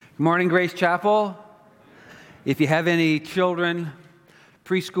Morning, Grace Chapel. If you have any children,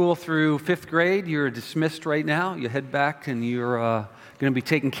 preschool through 5th grade, you're dismissed right now. You head back and you're going to be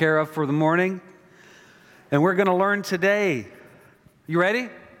taken care of for the morning. And we're going to learn today. You ready?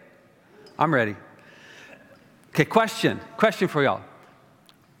 I'm ready. Okay, question for y'all.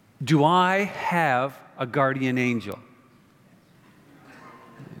 Do I have a guardian angel?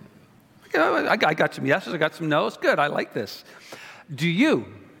 I got some yeses, I got some nos. Good, I like this. Do you?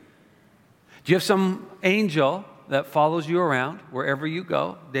 Do you have some angel that follows you around wherever you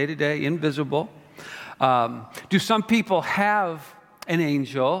go, day to day, invisible? Do some people have an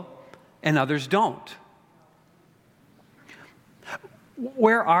angel and others don't?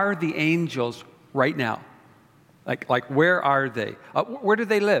 Where are the angels right now? Like where are they? Where do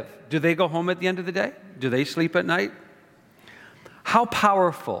they live? Do they go home at the end of the day? Do they sleep at night? How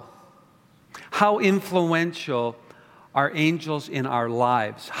powerful, how influential are angels in our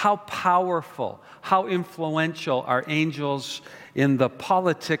lives? How powerful, how influential are angels in the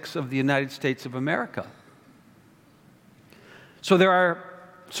politics of the United States of America? So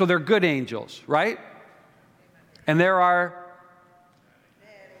they're good angels, right? And there are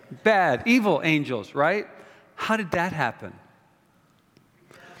bad, evil angels, right? How did that happen?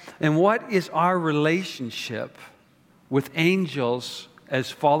 And what is our relationship with angels as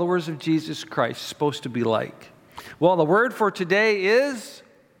followers of Jesus Christ supposed to be like? Well, the word for today is...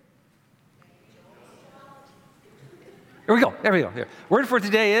 There we go. Here. Word for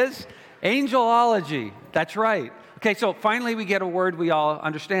today is angelology. That's right. Okay, so finally we get a word we all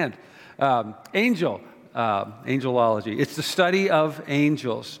understand. Angelology. It's the study of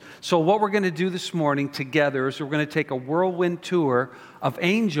angels. So what we're going to do this morning together is we're going to take a whirlwind tour of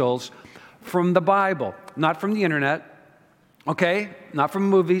angels from the Bible, not from the internet. Okay? Not from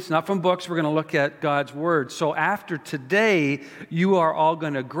movies, not from books. We're going to look at God's Word. So after today, you are all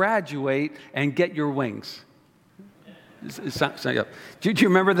going to graduate and get your wings. Do you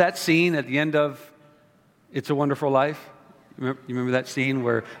remember that scene at the end of It's a Wonderful Life? You remember that scene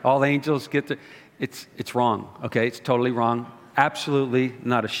where all angels get to... It's wrong, okay? It's totally wrong. Absolutely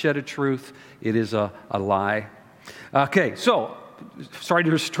not a shred of truth. It is a lie. Okay, so, sorry to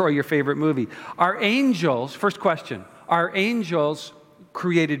destroy your favorite movie. Are angels, first question, are angels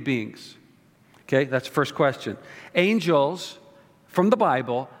created beings? Okay, that's the first question. Angels, from the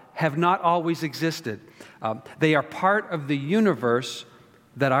Bible, have not always existed. They are part of the universe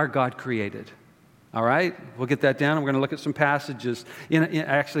that our God created. All right, we'll get that down. We're going to look at some passages, in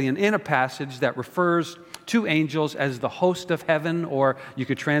a passage that refers to angels as the host of heaven, or you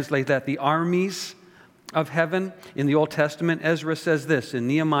could translate that the armies of heaven. In the Old Testament, Ezra says this in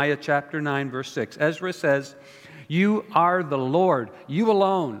Nehemiah chapter 9, verse 6. Ezra says, "You are the Lord, you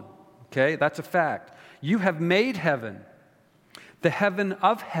alone." Okay, that's a fact. "You have made heaven, the heaven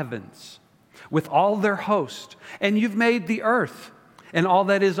of heavens, with all their host, and you've made the earth and all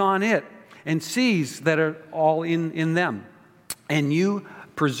that is on it, and seas that are all in them. And you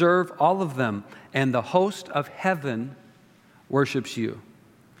preserve all of them, and the host of heaven worships you."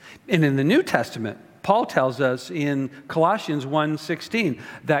 And in the New Testament, Paul tells us in Colossians 1:16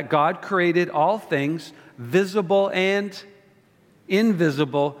 that God created all things, visible and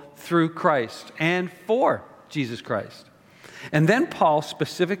invisible, through Christ and for Jesus Christ. And then Paul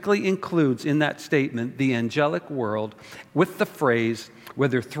specifically includes in that statement the angelic world with the phrase,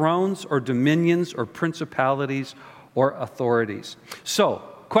 whether thrones or dominions or principalities or authorities. So,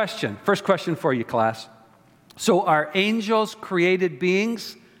 first question for you, class. So are angels created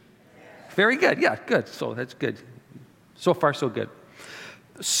beings? Very good. Yeah, good. So that's good. So far, so good.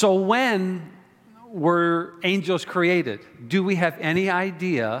 So when were angels created? Do we have any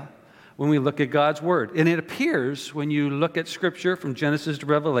idea when we look at God's Word? And it appears when you look at Scripture from Genesis to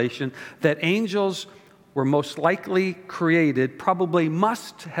Revelation that angels were most likely created, probably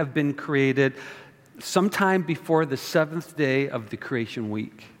must have been created sometime before the seventh day of the creation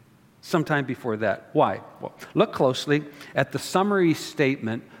week. Sometime before that. Why? Well, look closely at the summary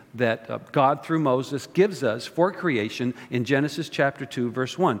statement that God, through Moses, gives us for creation in Genesis chapter 2,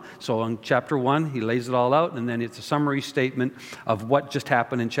 verse 1. So in chapter 1, he lays it all out, and then it's a summary statement of what just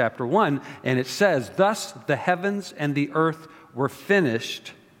happened in chapter 1. And it says, "Thus the heavens and the earth were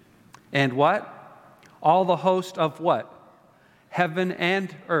finished, and" what? "All the host of" what? Heaven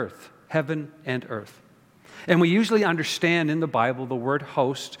and earth. Heaven and earth. And we usually understand in the Bible the word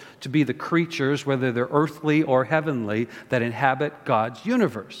host to be the creatures, whether they're earthly or heavenly, that inhabit God's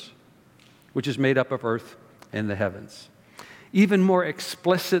universe, which is made up of earth and the heavens. Even more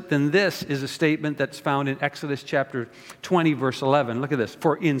explicit than this is a statement that's found in Exodus chapter 20, verse 11. Look at this.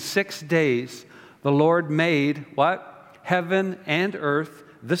 "For in 6 days the Lord made" what? "Heaven and earth,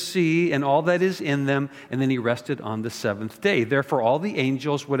 the sea, and all that is in them, and then he rested on the seventh day. Therefore, all the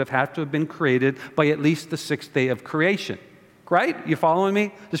angels would have had to have been created by at least the sixth day of creation. Right? You following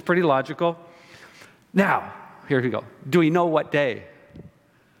me? This is pretty logical. Now, here we go. Do we know what day?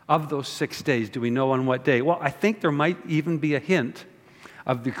 Of those 6 days, do we know on what day? Well, I think there might even be a hint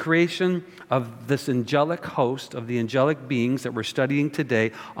of the creation of this angelic host, of the angelic beings that we're studying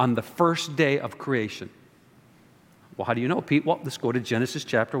today on the first day of creation. Well, how do you know, Pete? Well, let's go to Genesis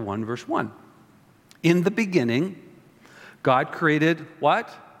chapter 1, verse 1. In the beginning, God created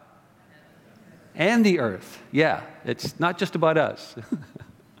what? And the earth. Yeah, it's not just about us.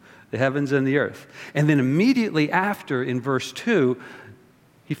 The heavens and the earth. And then immediately after, in verse 2,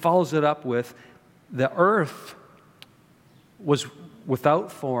 he follows it up with, the earth was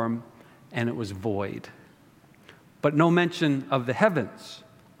without form and it was void. But no mention of the heavens.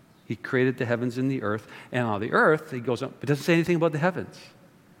 He created the heavens and the earth. And on the earth, he goes on, it doesn't say anything about the heavens.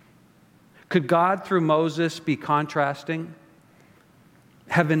 Could God, through Moses, be contrasting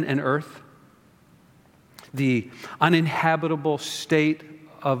heaven and earth? The uninhabitable state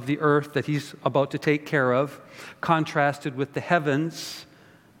of the earth that he's about to take care of, contrasted with the heavens,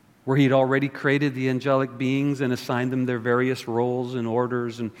 where he'd already created the angelic beings and assigned them their various roles and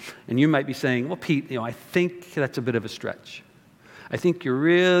orders. And you might be saying, well, Pete, I think that's a bit of a stretch. I think you're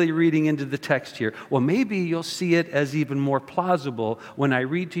really reading into the text here. Well, maybe you'll see it as even more plausible when I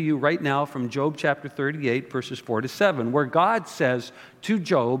read to you right now from Job chapter 38, verses 4 to 7, where God says to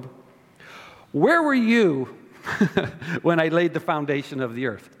Job, where were you when I laid the foundation of the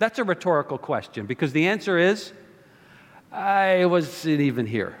earth? That's a rhetorical question, because the answer is, I wasn't even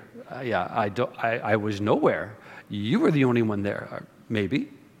here. I was nowhere. You were the only one there,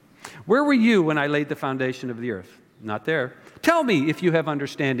 maybe. Where were you when I laid the foundation of the earth? Not there. Tell me if you have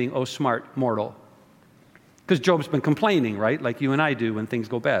understanding, O smart mortal. Because Job's been complaining, right? Like you and I do when things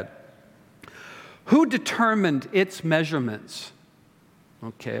go bad. Who determined its measurements?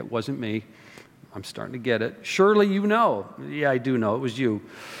 Okay, it wasn't me. I'm starting to get it. Surely you know. Yeah, I do know. It was you.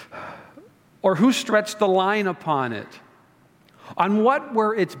 Or who stretched the line upon it? On what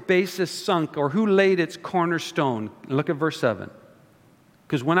were its bases sunk, or who laid its cornerstone? Look at verse 7.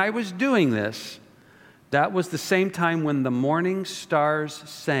 Because when I was doing this, that was the same time when the morning stars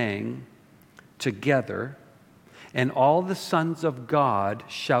sang together, and all the sons of God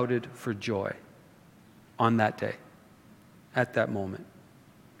shouted for joy on that day, at that moment.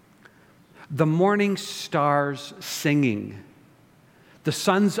 The morning stars singing, the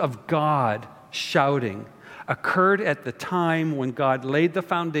sons of God shouting, occurred at the time when God laid the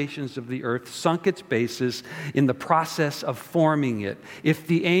foundations of the earth, sunk its bases in the process of forming it. If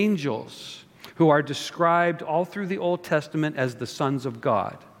the angels, who are described all through the Old Testament as the sons of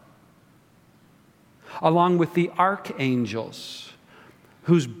God, along with the archangels,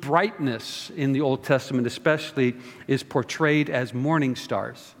 whose brightness in the Old Testament especially is portrayed as morning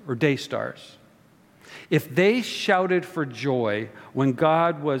stars or day stars, if they shouted for joy when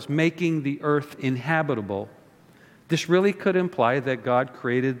God was making the earth inhabitable, this really could imply that God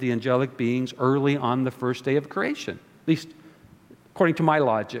created the angelic beings early on the first day of creation, at least according to my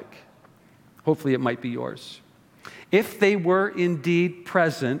logic. Hopefully it might be yours. If they were indeed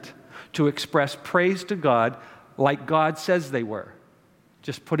present to express praise to God like God says they were,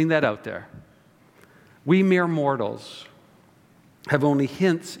 just putting that out there. We mere mortals have only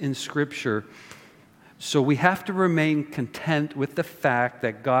hints in Scripture, so we have to remain content with the fact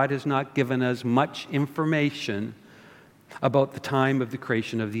that God has not given us much information about the time of the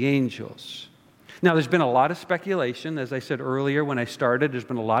creation of the angels. Now, there's been a lot of speculation. As I said earlier when I started, there's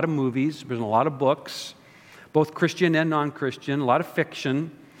been a lot of movies, there's been a lot of books, both Christian and non-Christian, a lot of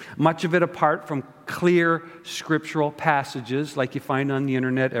fiction, much of it apart from clear scriptural passages like you find on the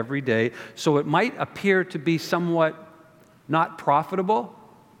internet every day. So it might appear to be somewhat not profitable.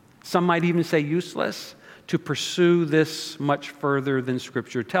 Some might even say useless to pursue this much further than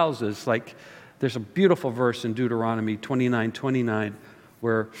Scripture tells us. Like there's a beautiful verse in Deuteronomy 29:29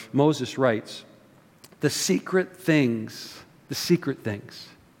 where Moses writes, the secret things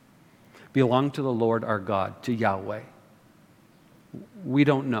belong to the Lord our God, to Yahweh. We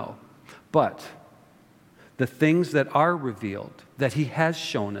don't know. But the things that are revealed, that He has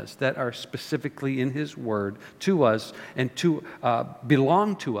shown us, that are specifically in His Word to us and to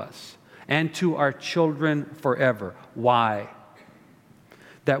belong to us and to our children forever. Why?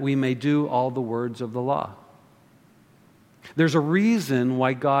 That we may do all the words of the law. There's a reason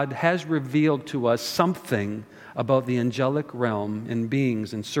why God has revealed to us something about the angelic realm and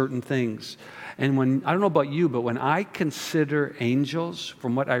beings and certain things. And when, I don't know about you, but when I consider angels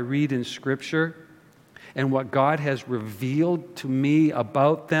from what I read in Scripture, and what God has revealed to me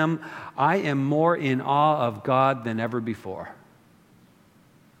about them, I am more in awe of God than ever before.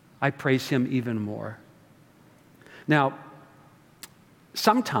 I praise Him even more. Now,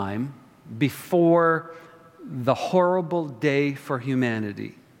 sometime before the horrible day for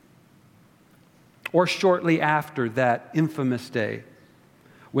humanity, or shortly after that infamous day,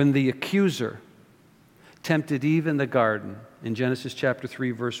 when the accuser tempted Eve in the garden, in Genesis chapter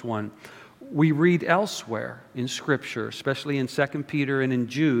 3, verse 1, we read elsewhere in Scripture, especially in 2 Peter and in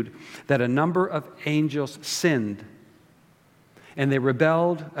Jude, that a number of angels sinned and they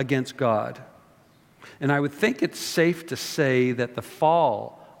rebelled against God. And I would think it's safe to say that the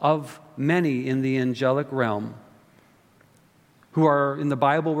fall of many in the angelic realm, who are in the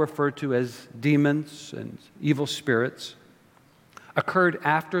Bible referred to as demons and evil spirits, occurred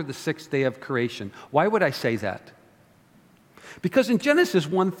after the sixth day of creation. Why would I say that? Because in Genesis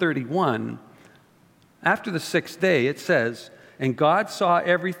 1:31, after the sixth day, it says, "And God saw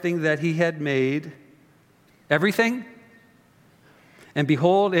everything that He had made," everything, "and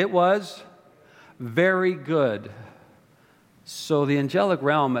behold, it was very good." So the angelic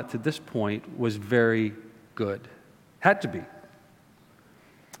realm up to this point was very good. Had to be.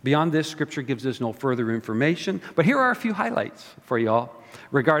 Beyond this, Scripture gives us no further information, but here are a few highlights for you all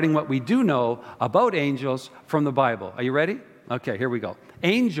regarding what we do know about angels from the Bible. Are you ready? Okay, here we go.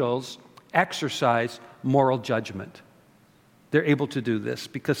 Angels exercise moral judgment. They're able to do this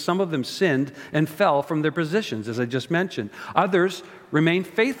because some of them sinned and fell from their positions, as I just mentioned. Others remain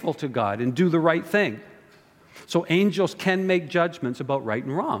faithful to God and do the right thing. So angels can make judgments about right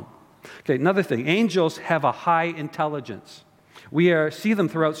and wrong. Okay, another thing, angels have a high intelligence. We see them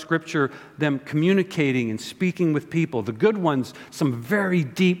throughout Scripture, them communicating and speaking with people. The good ones, some very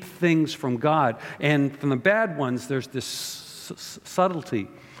deep things from God. And from the bad ones, there's this subtlety.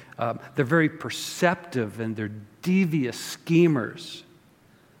 They're very perceptive and they're devious schemers.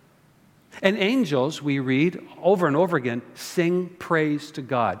 And angels, we read over and over again, sing praise to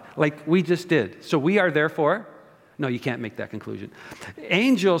God, like we just did. So we are therefore, no, you can't make that conclusion.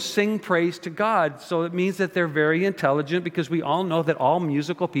 Angels sing praise to God, so it means that they're very intelligent because we all know that all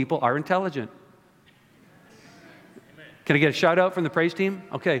musical people are intelligent. Amen. Can I get a shout out from the praise team?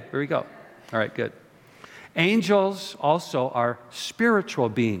 Okay, here we go. All right, good. Angels also are spiritual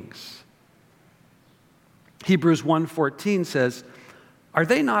beings. Hebrews 1:14 says, "Are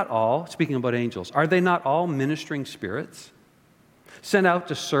they not all," speaking about angels, "are they not all ministering spirits, sent out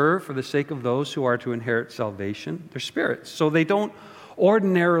to serve for the sake of those who are to inherit salvation?" They're spirits. So they don't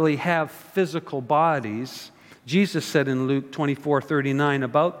ordinarily have physical bodies. Jesus said in Luke 24:39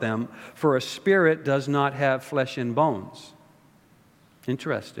 about them, "For a spirit does not have flesh and bones."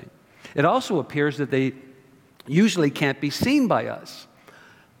 Interesting. It also appears that they usually can't be seen by us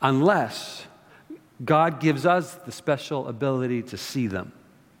unless God gives us the special ability to see them.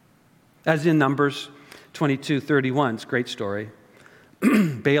 As in Numbers 22:31, it's a great story.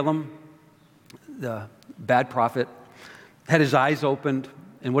 Balaam, the bad prophet, had his eyes opened,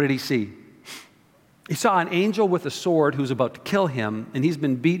 and what did he see? He saw an angel with a sword who's about to kill him, and he's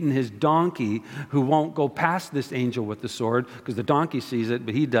been beating his donkey who won't go past this angel with the sword because the donkey sees it,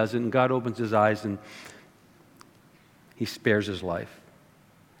 but he doesn't, and God opens his eyes and he spares his life.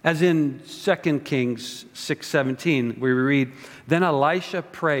 As in 2 Kings 6:17, where we read, "Then Elisha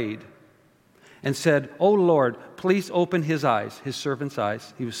prayed and said, 'O Lord, please open his eyes,'" his servant's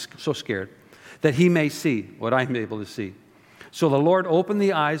eyes, he was so scared, "'that he may see what I'm able to see.' So the Lord opened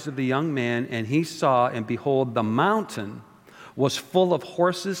the eyes of the young man, and he saw, and behold, the mountain was full of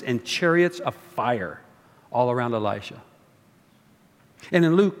horses and chariots of fire all around Elisha." And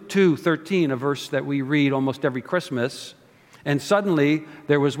in Luke 2:13, a verse that we read almost every Christmas, "And suddenly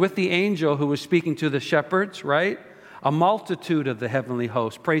there was with the angel who was speaking to the shepherds," right? "A multitude of the heavenly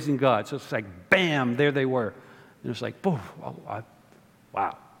host praising God." So it's like, bam, there they were. And it's like, boom,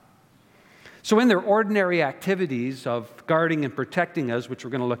 wow. So in their ordinary activities of guarding and protecting us, which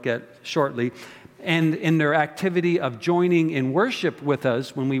we're going to look at shortly, and in their activity of joining in worship with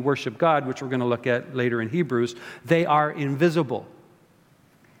us when we worship God, which we're going to look at later in Hebrews, they are invisible.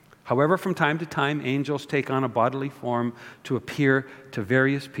 However, from time to time, angels take on a bodily form to appear to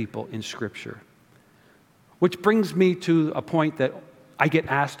various people in Scripture. Which brings me to a point that I get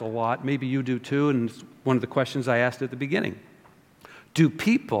asked a lot, maybe you do too, and it's one of the questions I asked at the beginning. Do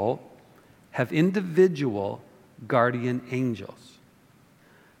people have individual guardian angels?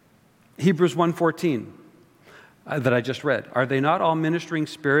 Hebrews 1:14 that I just read. "Are they not all ministering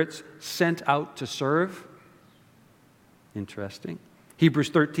spirits sent out to serve?" Interesting. Hebrews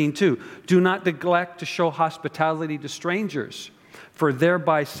 13:2. "Do not neglect to show hospitality to strangers, For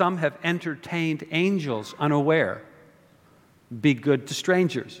thereby some have entertained angels unaware. Be good to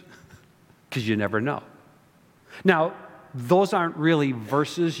strangers, because you never know. Now, those aren't really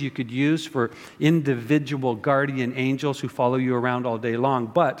verses you could use for individual guardian angels who follow you around all day long,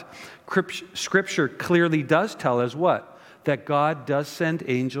 but Scripture clearly does tell us what? That God does send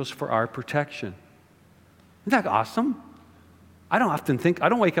angels for our protection. Isn't that awesome? I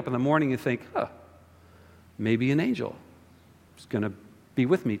don't wake up in the morning and think, maybe an angel is going to be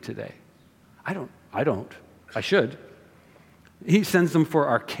with me today. I don't. I should. He sends them for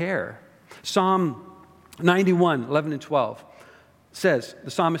our care. Psalm 91, 11 and 12 says,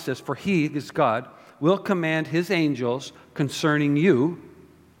 the psalmist says, for he, this is God, will command his angels concerning you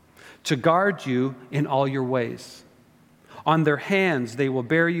to guard you in all your ways. On their hands they will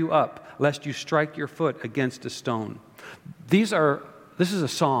bear you up, lest you strike your foot against a stone. This is a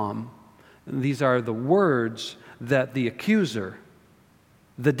psalm. These are the words that the accuser,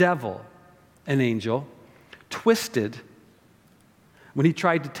 the devil, an angel, twisted when he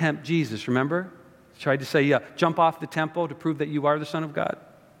tried to tempt Jesus, remember? He tried to say, jump off the temple to prove that you are the Son of God.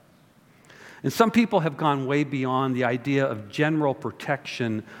 And some people have gone way beyond the idea of general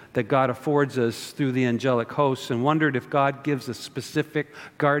protection that God affords us through the angelic hosts and wondered if God gives a specific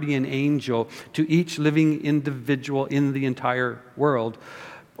guardian angel to each living individual in the entire world,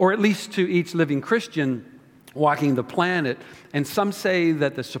 or at least to each living Christian walking the planet. And some say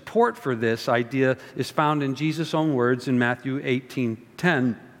that the support for this idea is found in Jesus' own words in Matthew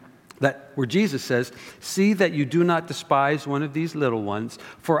 18:10, where Jesus says, see that you do not despise one of these little ones,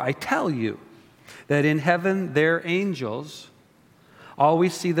 for I tell you that in heaven their angels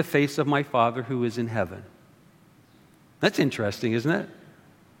always see the face of my Father who is in heaven. That's interesting, isn't it?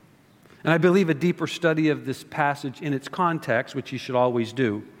 And I believe a deeper study of this passage in its context, which you should always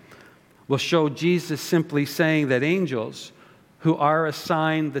do, will show Jesus simply saying that angels who are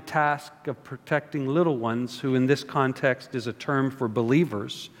assigned the task of protecting little ones, who in this context is a term for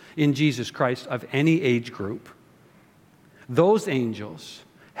believers in Jesus Christ of any age group, those angels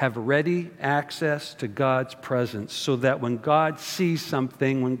have ready access to God's presence so that when God sees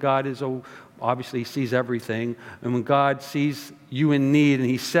something, when God is, obviously he sees everything, and when God sees you in need and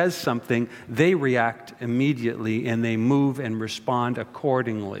he says something, they react immediately and they move and respond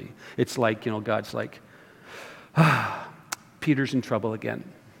accordingly. It's like, God's like, Peter's in trouble again.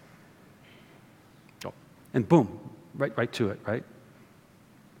 Oh, and boom, right to it, right?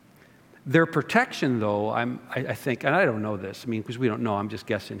 Their protection, though, I think, and I don't know this, because we don't know, I'm just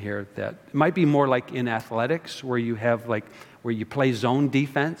guessing here, that it might be more like in athletics where you have where you play zone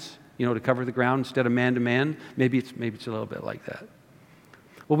defense, to cover the ground instead of man-to-man. Maybe it's a little bit like that.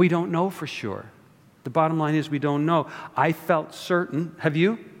 Well, we don't know for sure. The bottom line is we don't know. I felt certain, have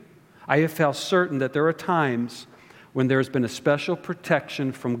you? I have felt certain that there are times when there's been a special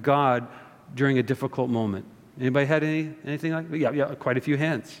protection from God during a difficult moment. Anybody had anything like that? Yeah, quite a few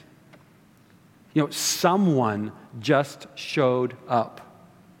hands. Someone just showed up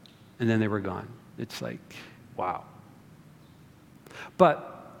and then they were gone. It's like, wow. But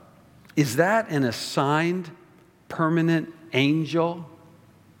is that an assigned, permanent angel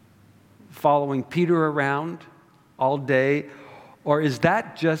following Peter around all day? Or is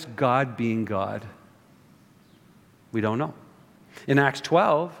that just God being God? We don't know. In Acts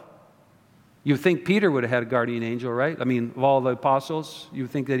 12, you would think Peter would have had a guardian angel, right? Of all the apostles, you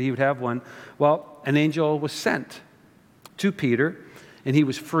would think that he would have one. Well, an angel was sent to Peter, and he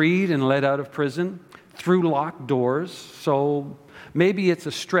was freed and led out of prison through locked doors. So maybe it's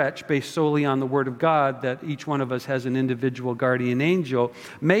a stretch based solely on the Word of God that each one of us has an individual guardian angel.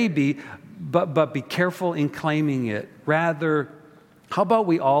 Maybe, but be careful in claiming it. Rather, how about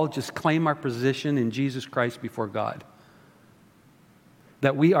we all just claim our position in Jesus Christ before God?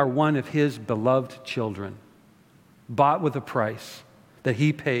 That we are one of His beloved children, bought with a price that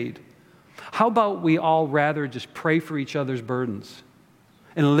He paid. How about we all rather just pray for each other's burdens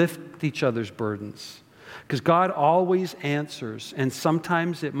and lift each other's burdens? Because God always answers, and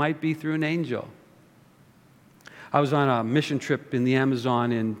sometimes it might be through an angel. I was on a mission trip in the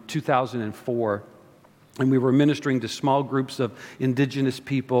Amazon in 2004, and we were ministering to small groups of indigenous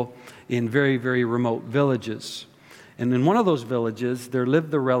people in very, very remote villages. And in one of those villages, there lived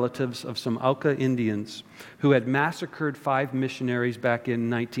the relatives of some Auca Indians who had massacred 5 missionaries back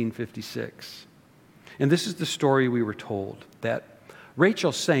in 1956. And this is the story we were told, that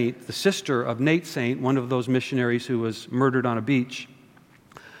Rachel Saint, the sister of Nate Saint, one of those missionaries who was murdered on a beach,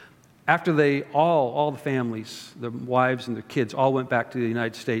 after they all the families, the wives and their kids, all went back to the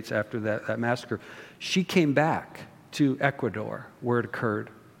United States after that massacre, she came back to Ecuador where it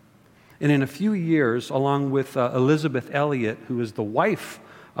occurred. And in a few years, along with Elizabeth Elliot, who is the wife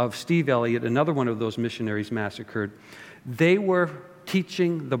of Steve Elliott, another one of those missionaries massacred, they were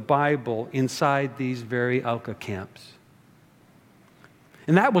teaching the Bible inside these very Auca camps.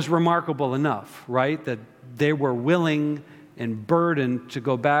 And that was remarkable enough, right? That they were willing and burdened to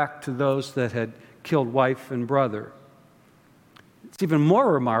go back to those that had killed wife and brother. It's even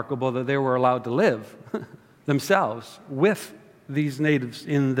more remarkable that they were allowed to live themselves with these natives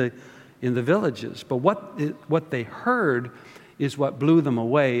in the villages. But what they heard is what blew them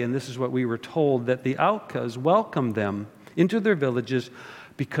away, and this is what we were told, that the Aucas welcomed them into their villages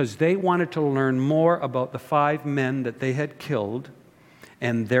because they wanted to learn more about the 5 men that they had killed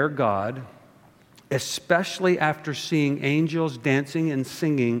and their God, especially after seeing angels dancing and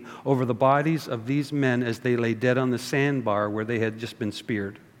singing over the bodies of these men as they lay dead on the sandbar where they had just been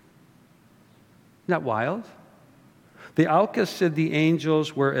speared. Isn't that wild? The Aucas said the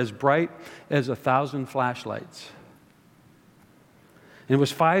angels were as bright as 1,000 flashlights. And it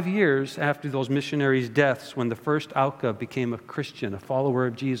was 5 years after those missionaries' deaths when the first Auca became a Christian, a follower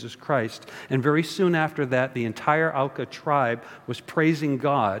of Jesus Christ. And very soon after that, the entire Auca tribe was praising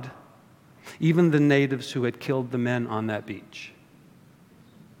God, even the natives who had killed the men on that beach.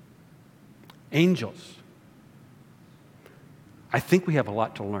 Angels. I think we have a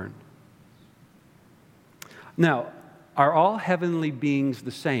lot to learn. Now, are all heavenly beings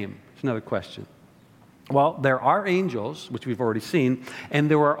the same? It's another question. Well, there are angels, which we've already seen,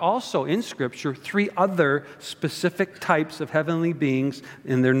 and there are also in Scripture 3 other specific types of heavenly beings,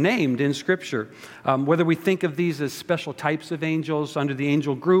 and they're named in Scripture. Whether we think of these as special types of angels under the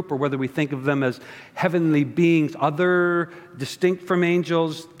angel group, or whether we think of them as heavenly beings, other distinct from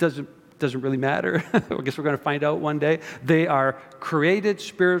angels, doesn't really matter. I guess we're going to find out one day. They are created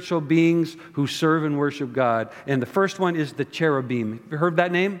spiritual beings who serve and worship God. And the first one is the cherubim. Have you heard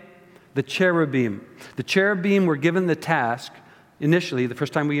that name? The cherubim. The cherubim were given the task, initially, the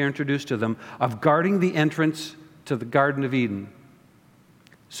first time we were introduced to them, of guarding the entrance to the Garden of Eden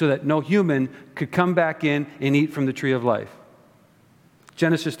so that no human could come back in and eat from the tree of life.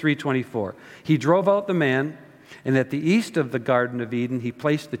 Genesis 3:24. He drove out the man, and at the east of the Garden of Eden, he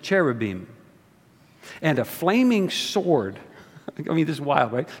placed the cherubim and a flaming sword. I mean, this is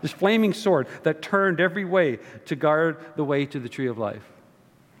wild, right? This flaming sword that turned every way to guard the way to the tree of life.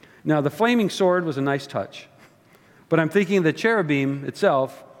 Now, the flaming sword was a nice touch, but I'm thinking the cherubim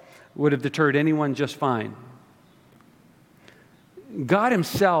itself would have deterred anyone just fine. God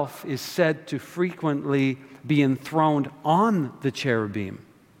himself is said to frequently be enthroned on the cherubim,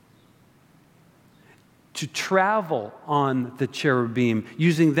 to travel on the cherubim,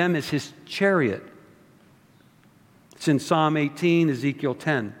 using them as his chariot. It's in Psalm 18, Ezekiel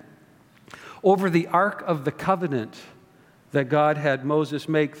 10. Over the Ark of the Covenant that God had Moses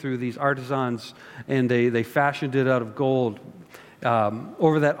make through these artisans, and they fashioned it out of gold.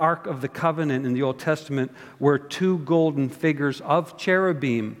 Over that Ark of the Covenant in the Old Testament were 2 golden figures of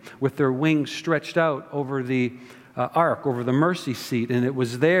cherubim with their wings stretched out over the ark, over the mercy seat. And it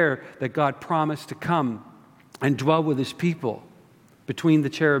was there that God promised to come and dwell with his people between the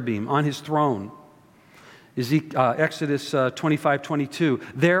cherubim on his throne. Exodus 25:22.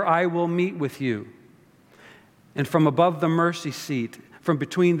 There I will meet with you. And from above the mercy seat, from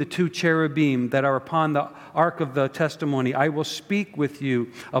between the 2 cherubim that are upon the ark of the testimony, I will speak with you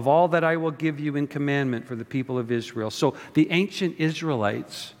of all that I will give you in commandment for the people of Israel. So the ancient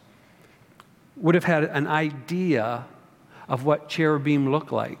Israelites would have had an idea of what cherubim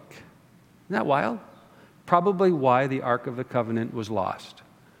looked like. Isn't that wild? Probably why the Ark of the Covenant was lost.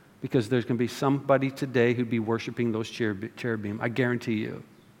 Because there's going to be somebody today who'd be worshiping those cherubim. I guarantee you.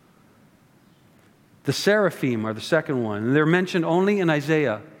 The seraphim are the second one. And they're mentioned only in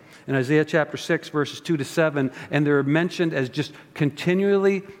Isaiah chapter 6, verses 2-7. And they're mentioned as just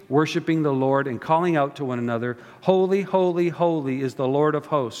continually worshiping the Lord and calling out to one another, holy, holy, holy is the Lord of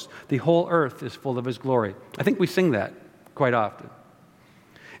hosts. The whole earth is full of his glory. I think we sing that quite often.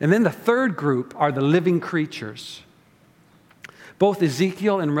 And then the third group are the living creatures. Both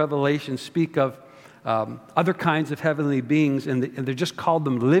Ezekiel and Revelation speak of other kinds of heavenly beings, and they're just called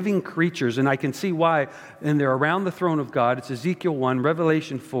them living creatures, and I can see why. And they're around the throne of God. It's Ezekiel 1,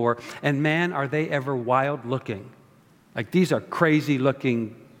 Revelation 4, and man, are they ever wild looking. Like, these are crazy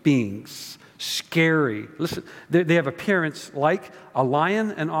looking beings, scary. Listen, they have appearance like a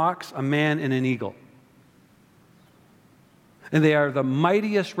lion, an ox, a man, and an eagle. And they are the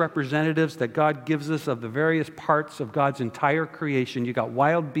mightiest representatives that God gives us of the various parts of God's entire creation. You got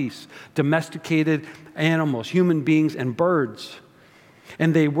wild beasts, domesticated animals, human beings, and birds.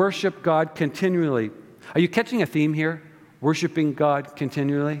 And they worship God continually. Are you catching a theme here? Worshiping God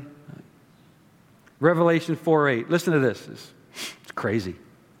continually? Revelation 4:8. Listen to this. It's crazy.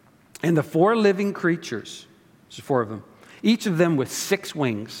 And the 4 living creatures, there's 4 of them, each of them with 6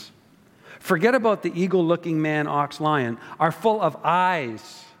 wings, forget about the eagle-looking man, ox, lion, are full of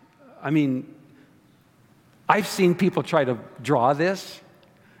eyes. I mean, I've seen people try to draw this,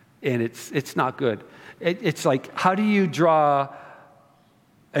 and it's not good. It's like, how do you draw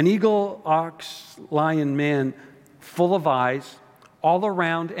an eagle, ox, lion, man full of eyes all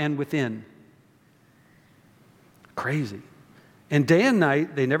around and within? Crazy. And day and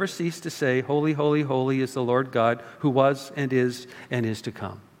night, they never cease to say, holy, holy, holy is the Lord God, who was and is to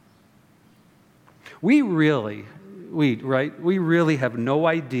come. We really have no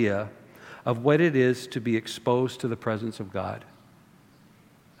idea of what it is to be exposed to the presence of God.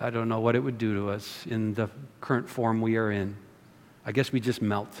 I don't know what it would do to us in the current form we are in. I guess we just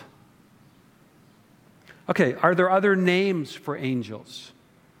melt. Okay, are there other names for angels?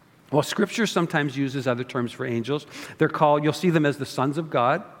 Well, Scripture sometimes uses other terms for angels. They're called, you'll see them as the sons of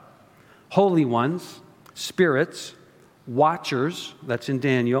God, holy ones, spirits, watchers, that's in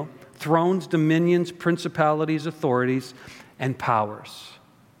Daniel, thrones, dominions, principalities, authorities, and powers.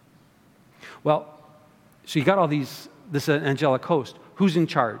 Well, so you got all this angelic host. Who's in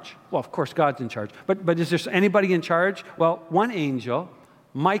charge? Well, of course, God's in charge. But is there anybody in charge? Well, one angel,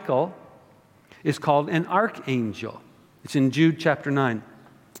 Michael, is called an archangel. It's in Jude chapter 9.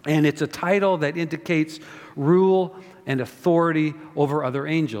 And it's a title that indicates rule and authority over other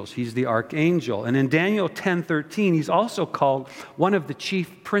angels. He's the archangel. And in Daniel 10:13, he's also called one of the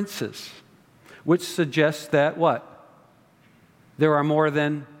chief princes, which suggests that what? There are more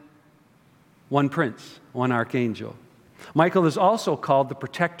than one prince, one archangel. Michael is also called the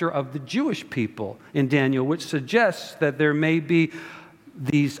protector of the Jewish people in Daniel, which suggests that there may be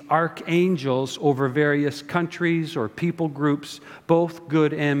these archangels over various countries or people groups, both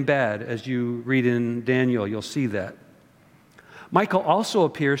good and bad. As you read in Daniel, you'll see that. Michael also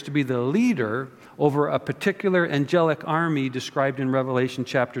appears to be the leader over a particular angelic army described in Revelation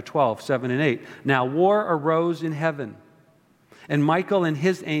chapter 12, 7 and 8. Now war arose in heaven, and Michael and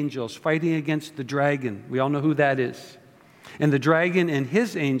his angels fighting against the dragon. We all know who that is. And the dragon and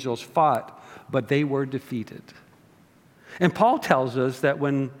his angels fought, but they were defeated. And Paul tells us that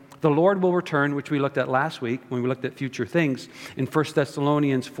when the Lord will return, which we looked at last week when we looked at future things in 1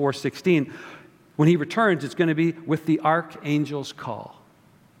 Thessalonians 4:16, when he returns, it's going to be with the archangel's call.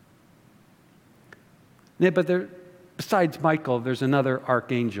 Yeah, but besides Michael, there's another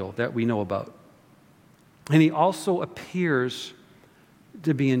archangel that we know about. And he also appears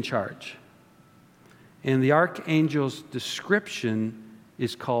to be in charge. And the archangel's description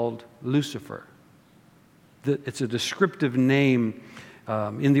is called Lucifer. It's a descriptive name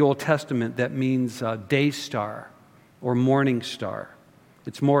in the Old Testament that means day star or morning star.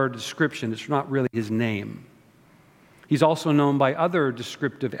 It's more a description. It's not really his name. He's also known by other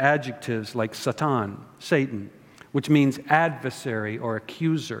descriptive adjectives like Satan, which means adversary or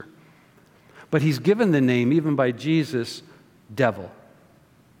accuser. But he's given the name, even by Jesus, devil.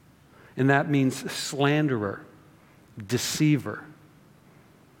 And that means slanderer, deceiver.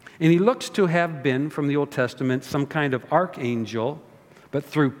 And he looks to have been, from the Old Testament, some kind of archangel, but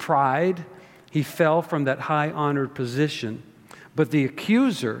through pride, he fell from that high-honored position. But the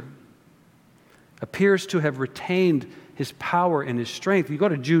accuser appears to have retained his power and his strength. You go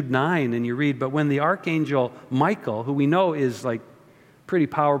to Jude 9 and you read, but when the archangel Michael, who we know is like pretty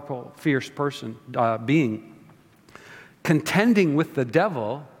powerful, fierce person, being, contending with the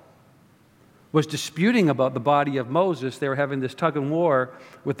devil, was disputing about the body of Moses. They were having this tug and war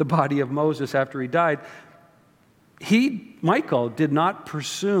with the body of Moses after he died. Michael, did not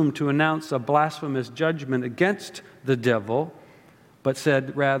presume to announce a blasphemous judgment against the devil, but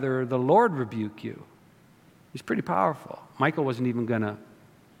said, rather, the Lord rebuke you. He's pretty powerful. Michael wasn't even going to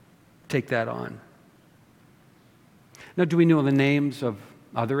take that on. Now, do we know the names of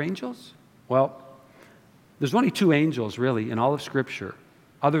other angels? Well, there's only 2 angels, really, in all of Scripture,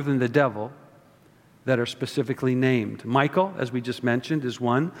 other than the devil, that are specifically named. Michael, as we just mentioned, is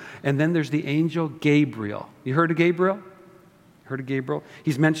one. And then there's the angel Gabriel. You heard of Gabriel? Heard of Gabriel?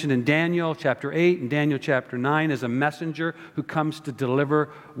 He's mentioned in Daniel chapter 8 and Daniel chapter 9 as a messenger who comes to deliver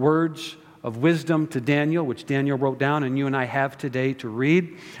words of wisdom to Daniel, which Daniel wrote down and you and I have today to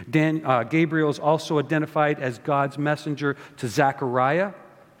read. Gabriel is also identified as God's messenger to Zechariah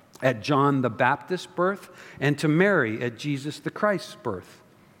at John the Baptist's birth and to Mary at Jesus the Christ's birth.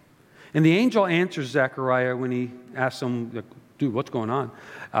 And the angel answers Zechariah when he asks him, dude, what's going on?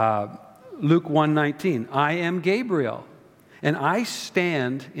 Luke 1:19, I am Gabriel, and I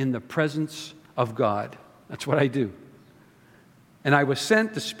stand in the presence of God. That's what I do. And I was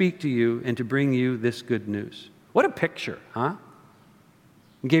sent to speak to you and to bring you this good news. What a picture, huh?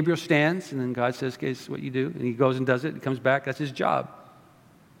 And Gabriel stands, and then God says, okay, this is what you do. And he goes and does it, and comes back. That's his job.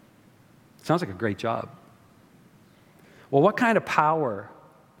 Sounds like a great job. Well, what kind of power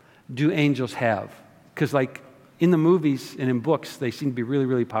do angels have? Because like in the movies and in books, they seem to be really,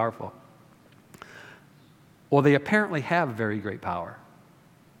 really powerful. Well, they apparently have very great power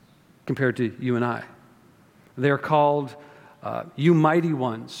compared to you and I. They're called you mighty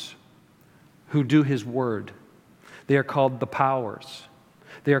ones who do his word. They are called the powers.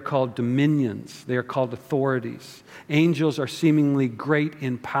 They are called dominions. They are called authorities. Angels are seemingly great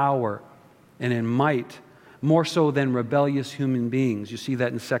in power and in might, more so than rebellious human beings. You see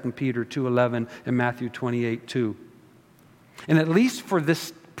that in 2 Peter 2:11 and Matthew 28:2. And at least for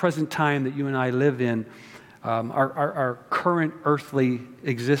this present time that you and I live in, our current earthly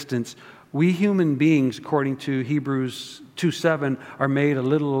existence, we human beings, according to Hebrews 2:7, are made a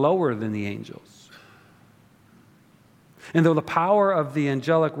little lower than the angels. And though the power of the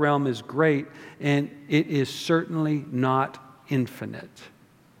angelic realm is great, and it is certainly not infinite.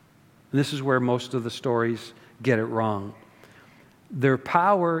 And this is where most of the stories get it wrong. Their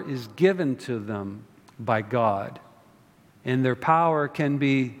power is given to them by God, and their power can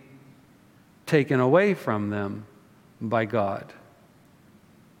be taken away from them by God.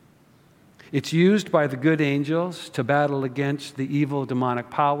 It's used by the good angels to battle against the evil demonic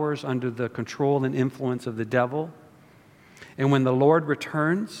powers under the control and influence of the devil. And when the Lord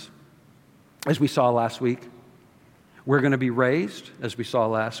returns, as we saw last week, we're going to be raised, as we saw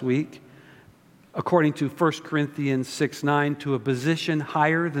last week, according to 1 Corinthians 6:9, to a position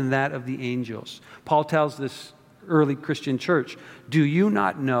higher than that of the angels. Paul tells this early Christian church, do you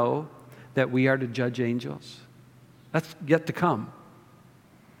not know that we are to judge angels? That's yet to come.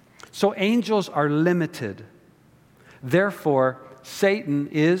 So angels are limited. Therefore, Satan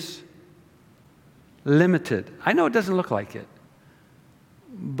is limited. I know it doesn't look like it,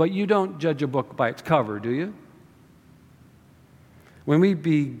 but you don't judge a book by its cover, do you? When we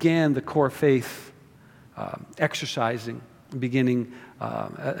began the core faith exercising at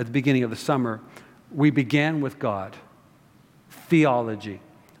the beginning of the summer, we began with God, theology,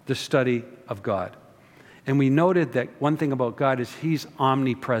 the study of God. And we noted that one thing about God is he's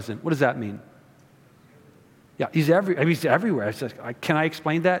omnipresent. What does that mean? Yeah, he's everywhere. I said, can I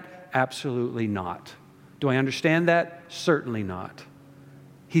explain that? Absolutely not. Do I understand that? Certainly not.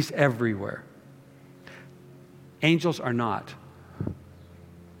 He's everywhere. Angels are not.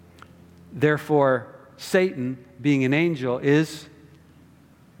 Therefore, Satan, being an angel, is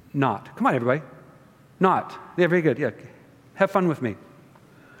not. Come on, everybody. Not. Yeah, very good. Yeah. Have fun with me.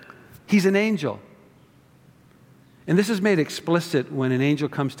 He's an angel. And this is made explicit when an angel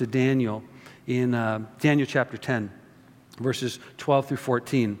comes to Daniel in Daniel chapter 10, verses 12 through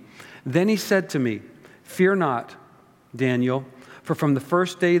 14. Then he said to me, fear not, Daniel, for from the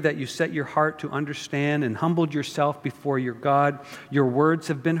first day that you set your heart to understand and humbled yourself before your God, your words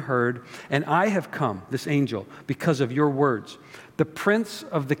have been heard, and I have come, this angel, because of your words. The prince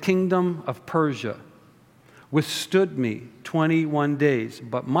of the kingdom of Persia withstood me 21 days,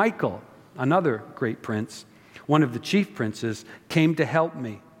 but Michael, another great prince, one of the chief princes, came to help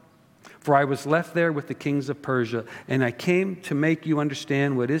me. For I was left there with the kings of Persia, and I came to make you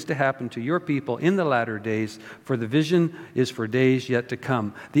understand what is to happen to your people in the latter days, for the vision is for days yet to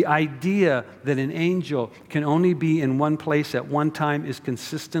come. The idea that an angel can only be in one place at one time is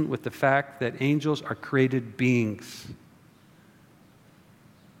consistent with the fact that angels are created beings.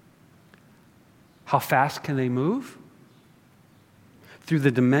 How fast can they move? Through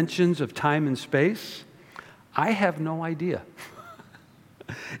the dimensions of time and space? I have no idea.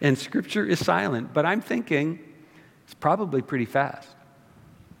 And Scripture is silent, but I'm thinking it's probably pretty fast.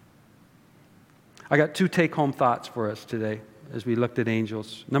 I got 2 take-home thoughts for us today as we looked at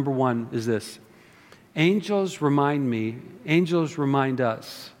angels. Number 1 is this. Angels remind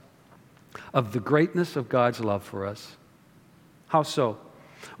us of the greatness of God's love for us. How so?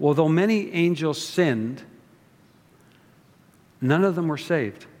 Well, though many angels sinned, none of them were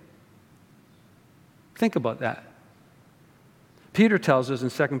saved. Think about that. Peter tells us in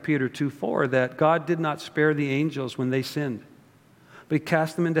 2 Peter 2:4 that God did not spare the angels when they sinned, but he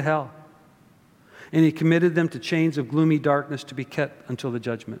cast them into hell. And he committed them to chains of gloomy darkness to be kept until the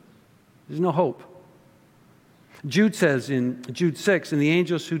judgment. There's no hope. Jude says in Jude 6, and the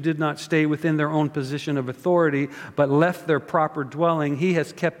angels who did not stay within their own position of authority, but left their proper dwelling, he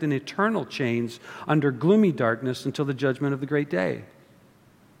has kept in eternal chains under gloomy darkness until the judgment of the great day.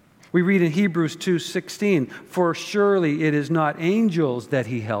 We read in Hebrews 2:16, for surely it is not angels that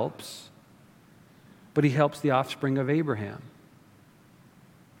he helps, but he helps the offspring of Abraham.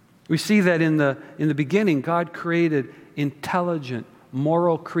 We see that in the beginning, God created intelligent,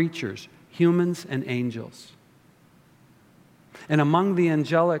 moral creatures, humans and angels. And among the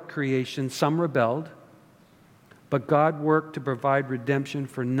angelic creation, some rebelled, but God worked to provide redemption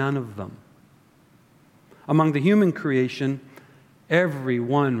for none of them. Among the human creation,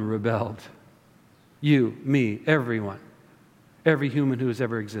 everyone rebelled. You, me, everyone. Every human who has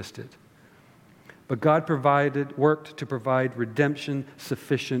ever existed. But God worked to provide redemption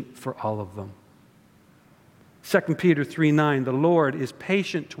sufficient for all of them. 2 Peter 3:9, the Lord is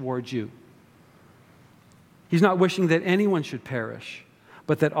patient towards you. He's not wishing that anyone should perish,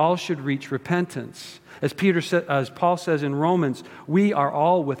 but that all should reach repentance. As Paul says in Romans, we are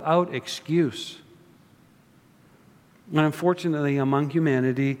all without excuse. And unfortunately, among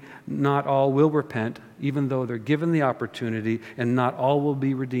humanity, not all will repent, even though they're given the opportunity, and not all will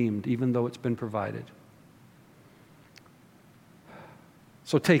be redeemed, even though it's been provided.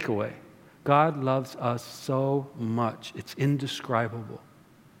 So takeaway, God loves us so much, it's indescribable.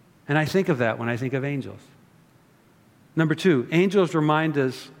 And I think of that when I think of angels. Number 2, angels remind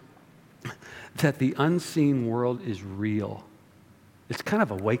us that the unseen world is real. It's kind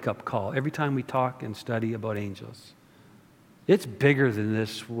of a wake-up call every time we talk and study about angels. It's bigger than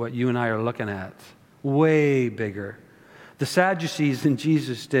this, what you and I are looking at. Way bigger. The Sadducees in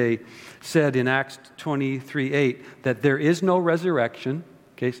Jesus' day said in Acts 23:8 that there is no resurrection.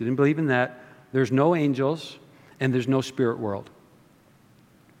 Okay, so they didn't believe in that. There's no angels, and there's no spirit world.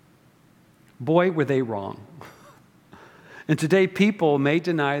 Boy, were they wrong. And today, people may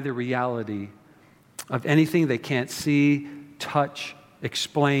deny the reality of anything they can't see, touch,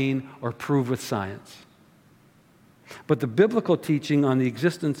 explain, or prove with science. But the biblical teaching on the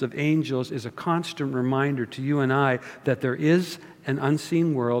existence of angels is a constant reminder to you and I that there is an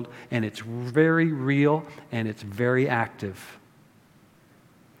unseen world, and it's very real, and it's very active.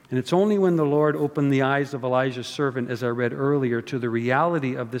 And it's only when the Lord opened the eyes of Elijah's servant, as I read earlier, to the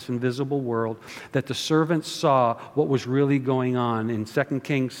reality of this invisible world, that the servant saw what was really going on. In 2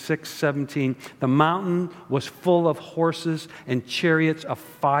 Kings 6:17, the mountain was full of horses and chariots of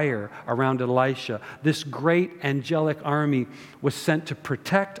fire around Elisha. This great angelic army was sent to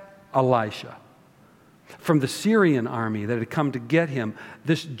protect Elisha from the Syrian army that had come to get him.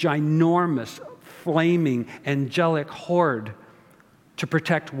 This ginormous, flaming, angelic horde to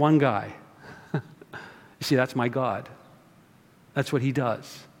protect one guy. You see, that's my God. That's what he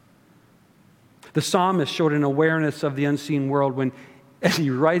does. The psalmist showed an awareness of the unseen world when, as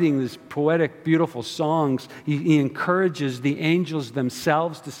he's writing these poetic, beautiful songs, he encourages the angels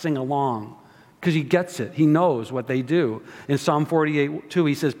themselves to sing along because he gets it. He knows what they do. In Psalm 48:2,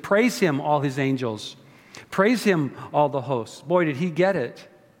 he says, praise him, all his angels. Praise him, all the hosts. Boy, did he get it.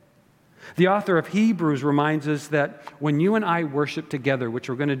 The author of Hebrews reminds us that when you and I worship together, which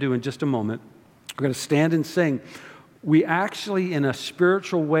we're going to do in just a moment, we're going to stand and sing, we actually, in a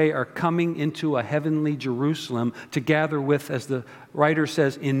spiritual way, are coming into a heavenly Jerusalem to gather with, as the writer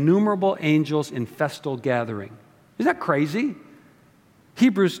says, innumerable angels in festal gathering. Isn't that crazy?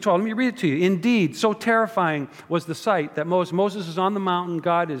 Hebrews 12, let me read it to you. Indeed, so terrifying was the sight that Moses is on the mountain.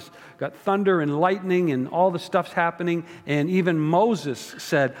 God has got thunder and lightning and all the stuff's happening. And even Moses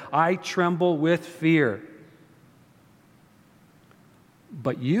said, I tremble with fear.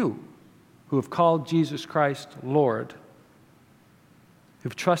 But you, who have called Jesus Christ Lord,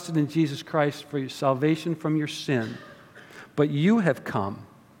 who've trusted in Jesus Christ for your salvation from your sin, but you have come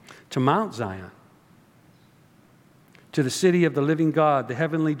to Mount Zion, to the city of the living God, the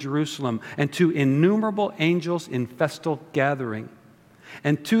heavenly Jerusalem, and to innumerable angels in festal gathering,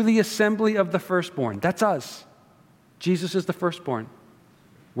 and to the assembly of the firstborn. That's us. Jesus is the firstborn.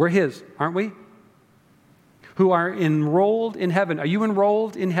 We're his, aren't we? Who are enrolled in heaven. Are you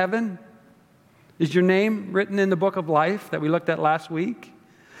enrolled in heaven? Is your name written in the book of life that we looked at last week?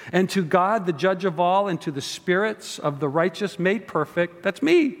 And to God, the judge of all, and to the spirits of the righteous made perfect, that's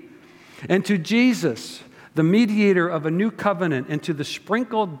me. And to Jesus, the mediator of a new covenant, and to the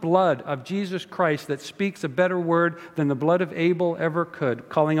sprinkled blood of Jesus Christ that speaks a better word than the blood of Abel ever could,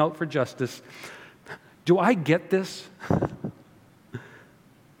 calling out for justice. Do I get this? Well,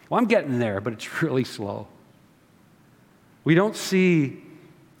 I'm getting there, but it's really slow. We don't see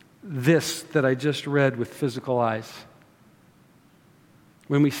this that I just read with physical eyes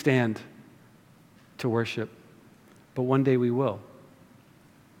when we stand to worship, but one day we will.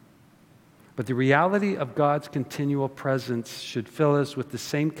 But the reality of God's continual presence should fill us with the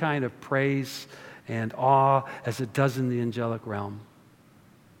same kind of praise and awe as it does in the angelic realm.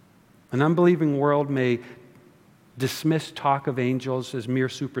 An unbelieving world may dismiss talk of angels as mere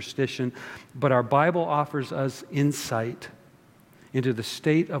superstition, but our Bible offers us insight into the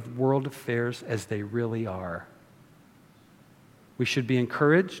state of world affairs as they really are. We should be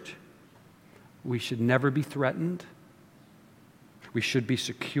encouraged. We should never be threatened. We should be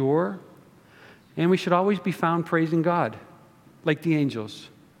secure. And we should always be found praising God, like the angels.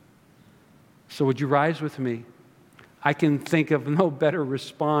 So would you rise with me? I can think of no better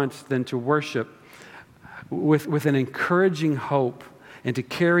response than to worship with an encouraging hope and to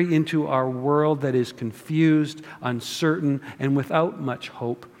carry into our world that is confused, uncertain, and without much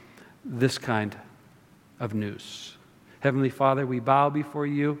hope, this kind of news. Heavenly Father, we bow before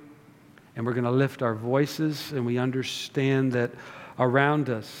you, and we're going to lift our voices, and we understand that around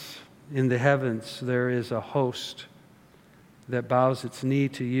us in the heavens there is a host that bows its knee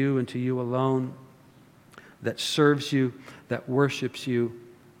to you and to you alone, that serves you, that worships you,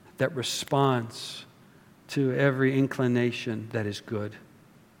 that responds to every inclination that is good.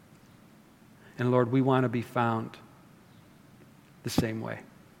 And Lord, we want to be found the same way.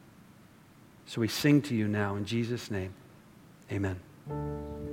 So we sing to you now in Jesus' name. Amen.